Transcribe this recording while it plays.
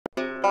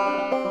All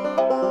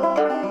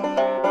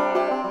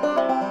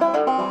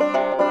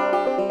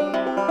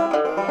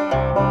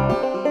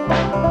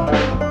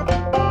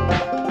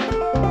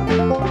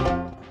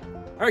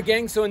right,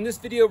 gang, so in this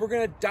video, we're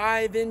gonna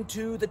dive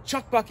into the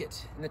chuck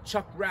bucket and the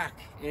chuck rack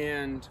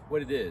and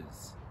what it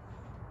is.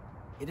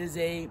 It is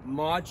a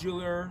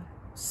modular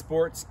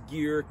sports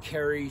gear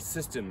carry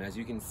system. As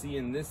you can see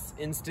in this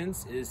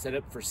instance, it is set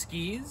up for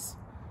skis.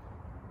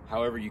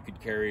 However, you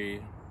could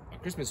carry a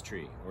Christmas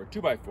tree or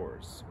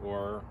 2x4s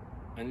or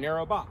a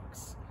narrow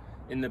box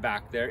in the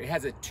back there. It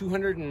has a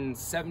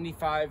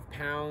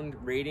 275-pound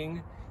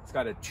rating. It's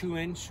got a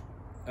 2-inch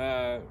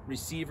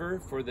receiver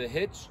for the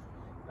hitch.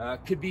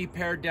 Could be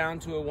pared down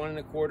to a 1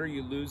 1/4.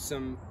 You lose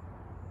some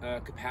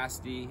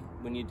capacity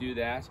when you do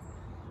that.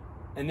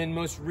 And then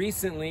most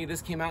recently,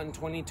 this came out in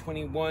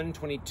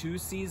 2021-22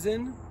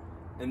 season.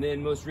 And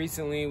then most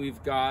recently,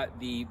 we've got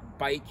the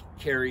bike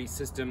carry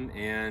system,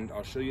 and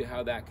I'll show you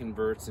how that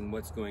converts and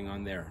what's going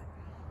on there.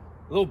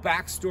 A little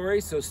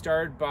backstory. So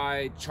started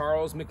by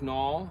Charles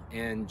McNall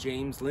and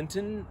James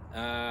Linton.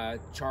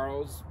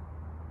 Charles,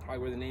 probably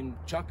where the name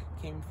Chuck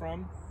came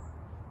from.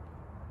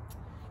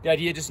 The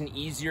idea, just an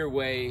easier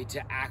way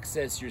to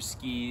access your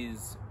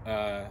skis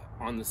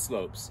on the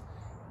slopes.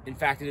 In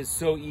fact, it is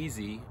so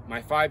easy.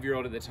 My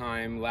 5-year-old at the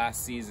time,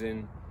 last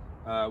season,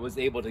 was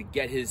able to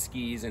get his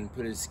skis and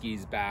put his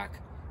skis back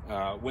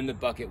when the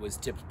bucket was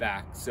tipped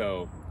back,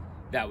 so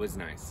that was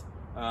nice.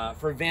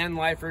 For van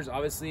lifers,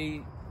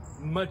 obviously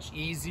much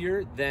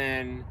easier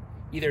than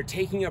either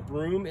taking up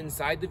room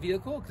inside the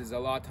vehicle, because a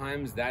lot of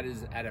times that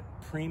is at a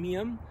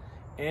premium,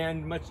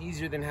 and much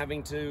easier than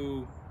having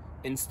to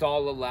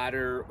install a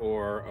ladder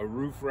or a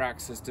roof rack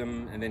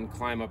system and then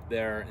climb up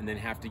there and then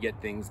have to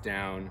get things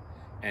down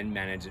and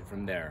manage it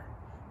from there.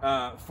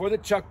 For the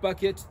chuck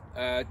bucket,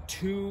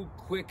 2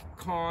 quick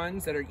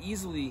cons that are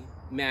easily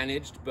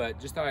managed, but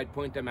just thought I'd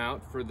point them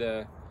out for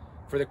the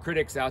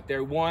critics out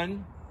there.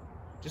 One,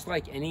 just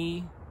like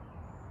any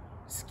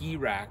ski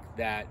rack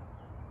that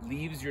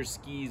leaves your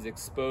skis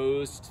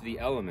exposed to the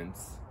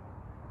elements,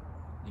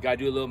 you gotta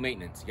do a little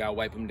maintenance. You gotta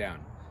wipe them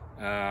down.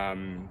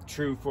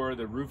 True for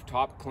the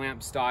rooftop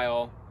clamp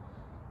style.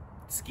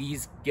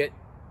 Skis get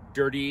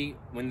dirty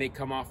when they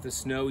come off the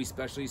snow,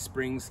 especially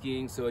spring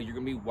skiing, so you're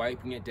gonna be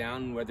wiping it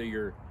down, whether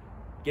you're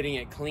getting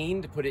it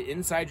clean to put it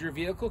inside your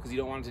vehicle because you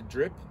don't want it to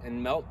drip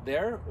and melt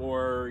there,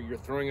 or you're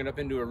throwing it up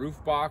into a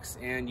roof box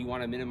and you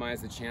want to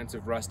minimize the chance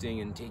of rusting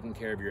and taking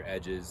care of your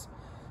edges.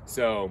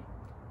 So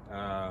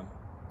a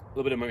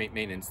little bit of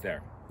maintenance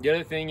there. The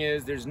other thing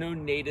is there's no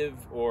native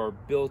or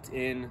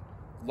built-in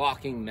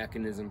locking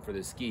mechanism for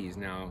the skis.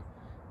 Now,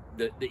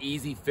 the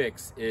easy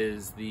fix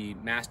is the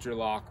Master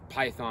Lock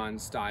Python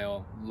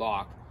style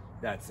lock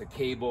that's a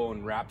cable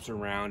and wraps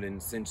around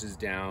and cinches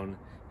down,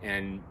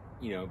 and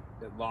you know,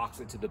 it locks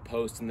it to the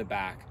post in the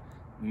back,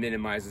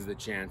 minimizes the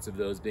chance of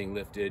those being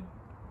lifted.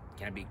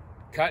 Can be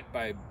cut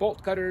by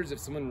bolt cutters if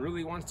someone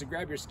really wants to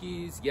grab your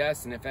skis,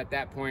 yes, and if at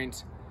that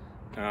point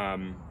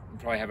you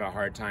probably have a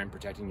hard time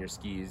protecting your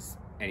skis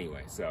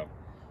anyway, so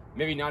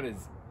maybe not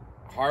as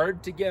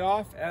hard to get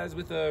off as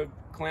with a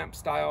clamp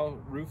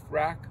style roof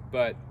rack,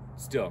 but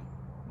still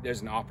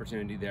there's an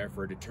opportunity there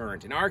for a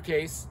deterrent. In our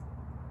case,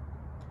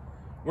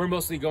 we're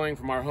mostly going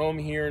from our home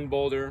here in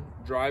Boulder,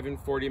 driving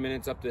 40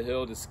 minutes up the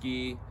hill to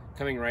ski,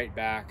 coming right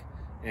back,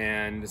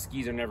 and the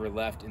skis are never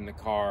left in the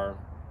car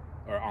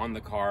or on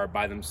the car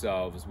by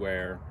themselves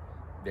where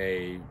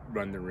they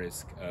run the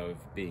risk of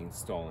being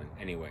stolen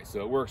anyway,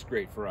 so it works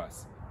great for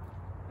us.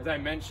 As I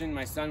mentioned,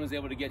 my son was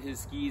able to get his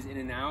skis in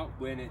and out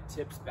when it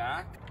tips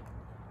back.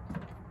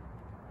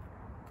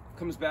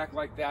 Comes back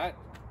like that,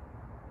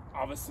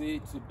 obviously,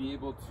 to be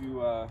able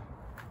to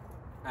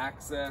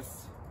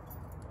access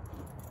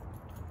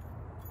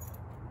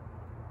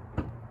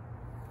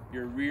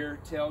your rear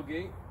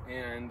tailgate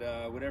and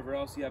whatever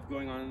else you have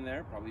going on in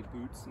there, probably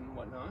boots and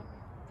whatnot.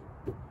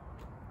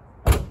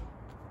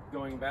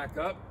 Going back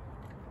up,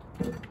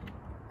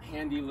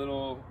 handy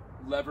little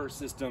lever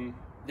system.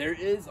 There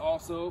is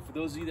also, for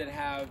those of you that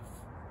have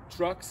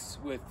trucks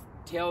with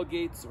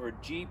tailgates or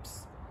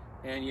Jeeps,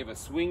 and you have a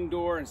swing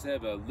door instead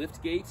of a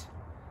lift gate,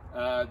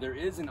 there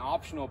is an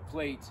optional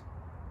plate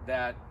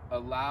that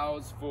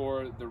allows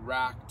for the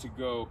rack to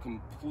go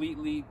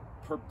completely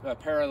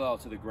parallel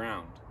to the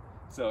ground.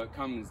 So it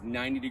comes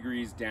 90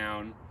 degrees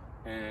down,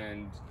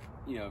 and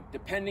you know,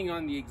 depending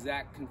on the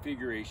exact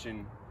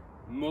configuration,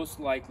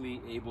 most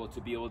likely able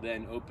to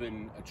then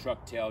open a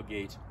truck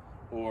tailgate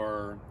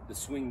or the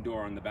swing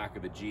door on the back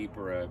of a Jeep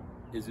or a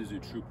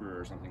Isuzu Trooper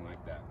or something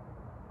like that.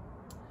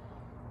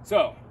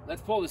 So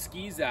let's pull the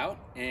skis out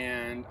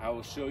and I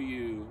will show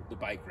you the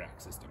bike rack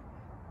system.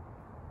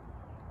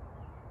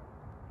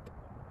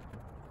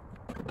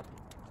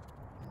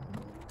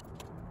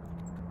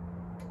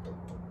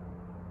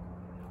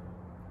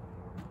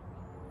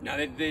 Now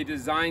they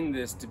designed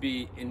this to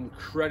be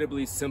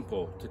incredibly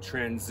simple to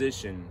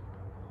transition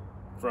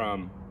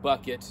from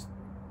bucket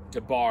to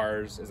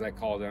bars, as I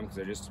call them, because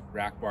they're just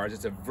rack bars.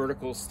 It's a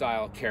vertical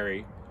style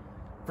carry.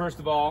 First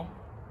of all,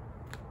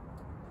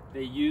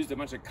 they used a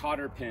bunch of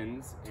cotter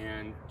pins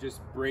and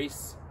just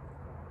brace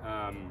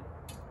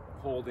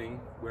holding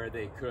where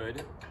they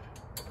could.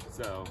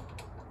 So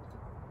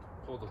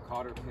pull the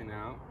cotter pin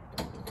out.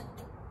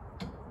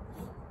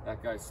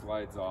 That guy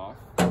slides off.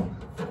 I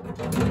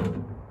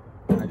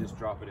just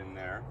drop it in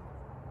there.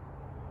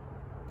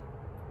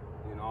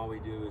 And all we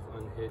do is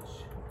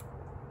unhitch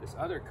this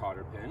other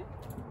cotter pin.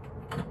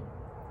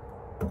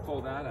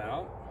 Pull that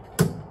out.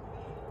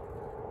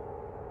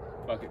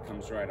 Bucket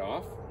comes right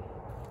off.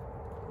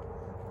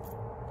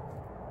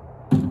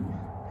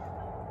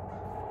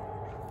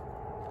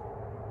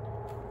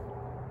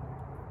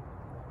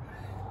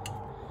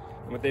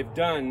 And what they've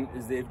done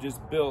is they've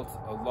just built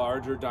a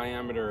larger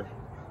diameter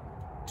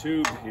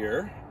tube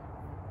here.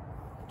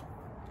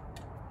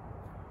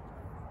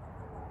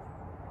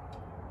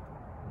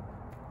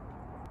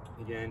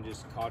 Again,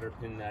 just cotter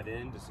pin that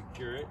in to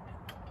secure it,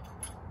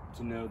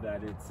 to know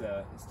that it's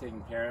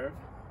taken care of.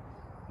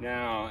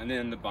 Now, and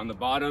then on the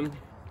bottom,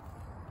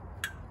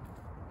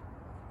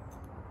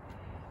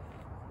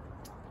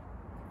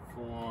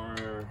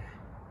 for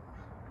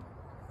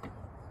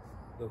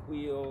the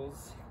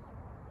wheels,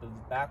 the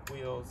back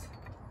wheels,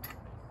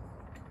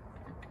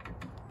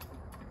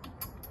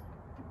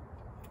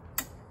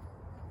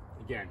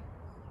 again,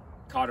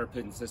 cotter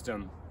pin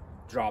system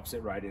drops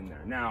it right in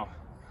there. Now,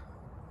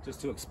 just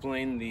to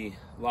explain the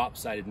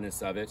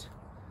lopsidedness of it,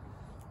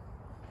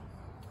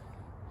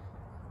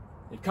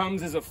 it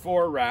comes as a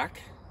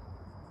 4-rack.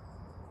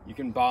 You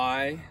can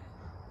buy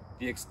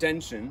the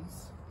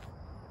extensions,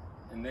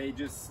 and they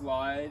just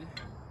slide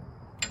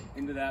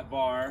into that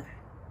bar.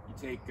 You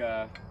take,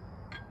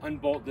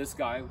 unbolt this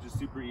guy, which is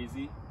super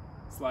easy,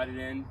 slide it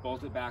in,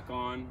 bolt it back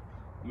on,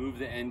 move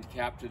the end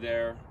cap to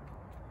there,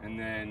 and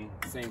then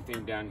same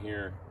thing down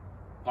here,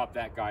 pop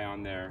that guy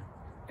on there,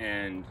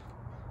 and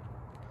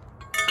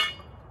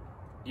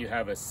you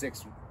have a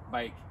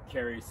 6-bike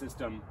carry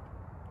system.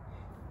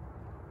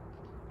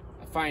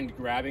 I find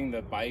grabbing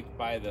the bike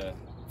by the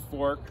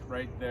fork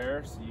right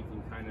there, so you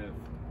can kind of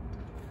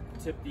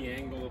tip the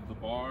angle of the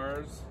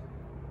bars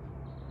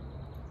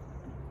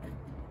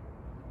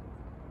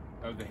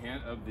of the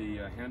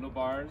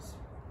handlebars,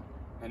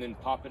 and then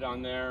pop it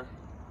on there.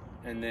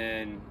 And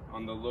then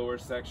on the lower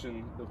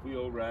section, the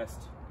wheel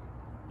rest,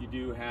 you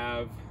do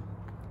have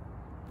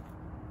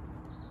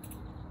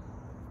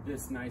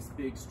this nice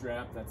big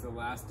strap that's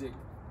elastic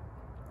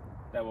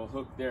that will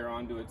hook there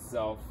onto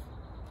itself.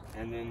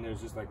 And then there's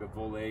just like a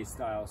volet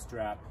style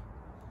strap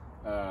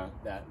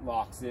that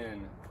locks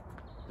in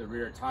the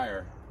rear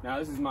tire. Now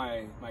this is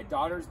my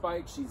daughter's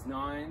bike. She's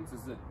 9. So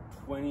this is a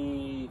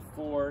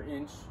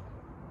 24-inch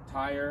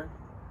tire.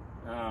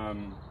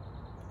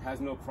 Has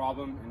no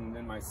problem. And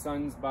then my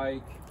son's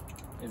bike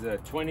is a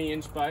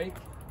 20-inch bike.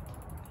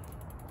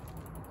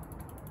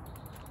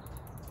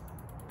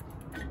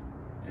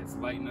 It's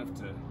light enough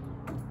to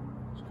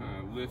just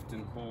kind of lift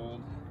and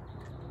hold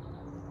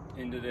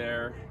into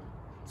there.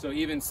 So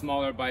even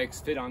smaller bikes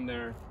fit on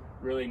there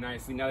really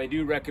nicely. Now they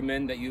do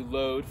recommend that you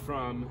load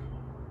from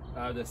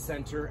the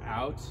center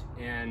out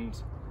and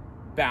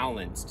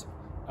balanced.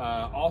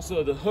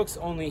 Also, the hooks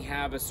only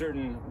have a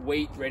certain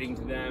weight rating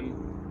to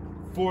them.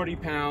 40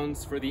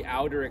 pounds for the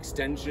outer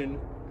extension,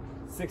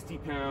 60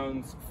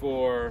 pounds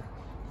for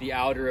the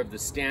outer of the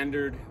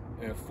standard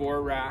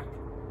 4-rack,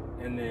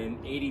 and then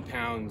 80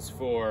 pounds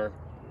for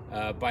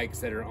bikes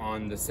that are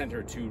on the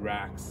center 2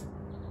 racks.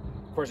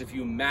 Of course, if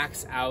you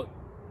max out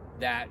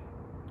that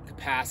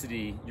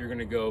capacity, you're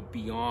gonna go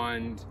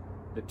beyond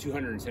the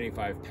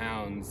 275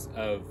 pounds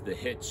of the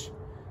hitch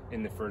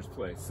in the first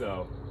place.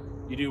 So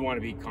you do want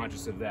to be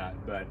conscious of that,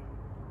 but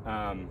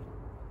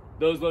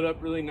those load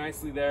up really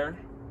nicely there.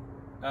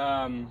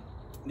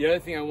 The other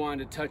thing I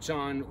wanted to touch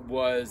on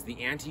was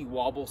the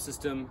anti-wobble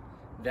system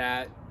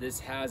that this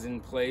has in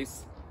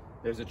place.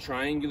 There's a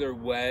triangular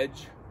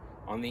wedge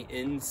on the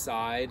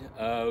inside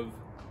of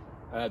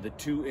the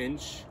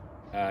 2-inch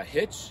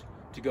hitch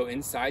to go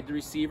inside the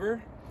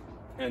receiver,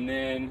 and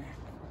then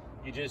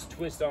you just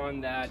twist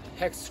on that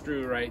hex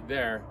screw right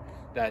there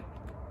that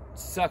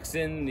sucks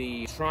in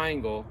the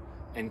triangle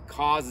and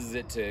causes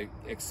it to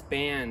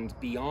expand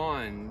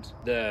beyond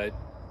the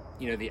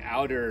the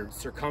outer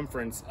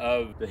circumference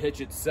of the hitch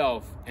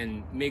itself,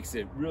 and makes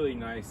it really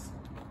nice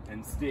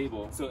and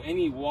stable. So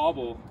any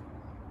wobble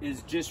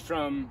is just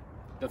from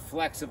the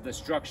flex of the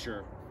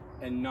structure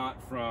and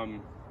not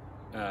from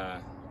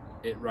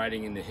it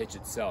riding in the hitch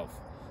itself.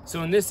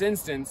 So in this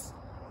instance,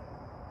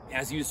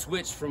 as you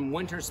switch from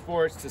winter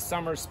sports to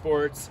summer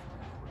sports,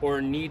 or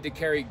need to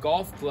carry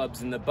golf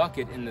clubs in the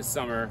bucket in the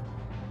summer,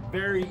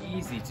 very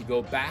easy to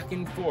go back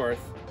and forth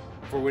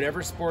for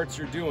whatever sports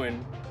you're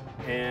doing.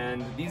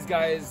 And these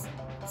guys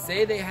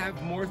say they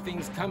have more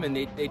things coming.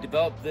 They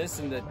developed this,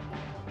 and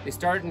they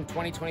started in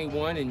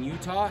 2021 in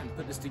Utah and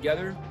put this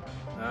together.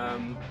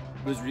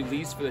 It was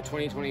released for the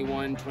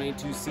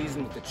 2021-22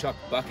 season with the Chuck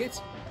bucket,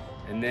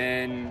 and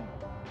then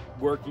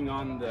working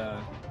on the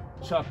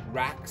Chuck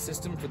rack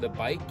system for the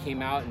bike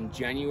came out in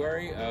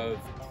January of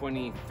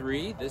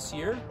 23 this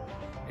year,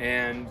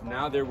 and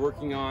now they're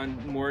working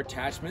on more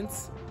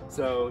attachments.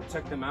 So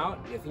check them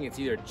out. I think it's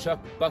either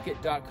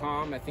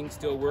chuckbucket.com, I think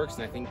still works,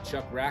 and I think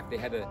Chuck Rack, they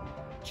had to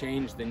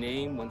change the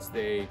name once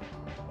they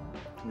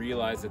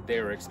realized that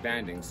they were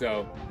expanding.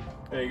 So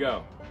there you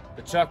go,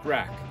 the Chuck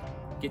Rack.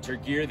 Get your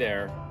gear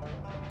there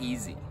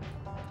easy.